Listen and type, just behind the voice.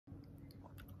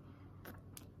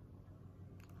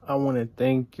I want to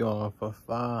thank y'all for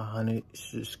 500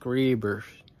 subscribers.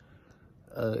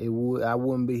 I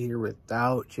wouldn't be here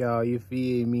without y'all, you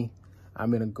feel me?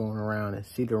 I've been going around and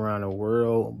sitting around the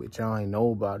world, but y'all ain't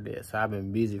know about that, so I've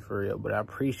been busy for real. But I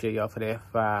appreciate y'all for that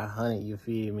 500, you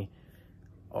feel me?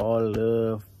 All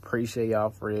love, appreciate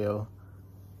y'all for real.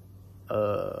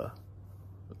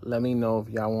 Let me know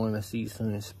if y'all want to see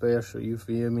something special, you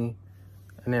feel me?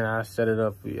 And then I set it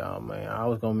up for y'all, man. I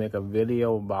was gonna make a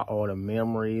video about all the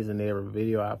memories, and every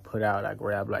video I put out, I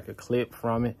grabbed like a clip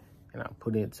from it and I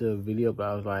put it into a video, but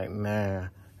I was like, nah,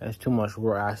 that's too much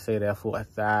work. I say that for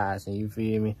 1,000, you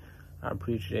feel me? I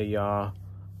appreciate y'all.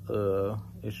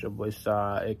 It's your boy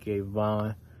Sar, aka Von,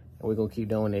 and we're gonna keep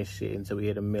doing that shit until we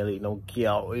hit a million. No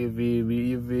kill, you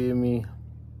feel me?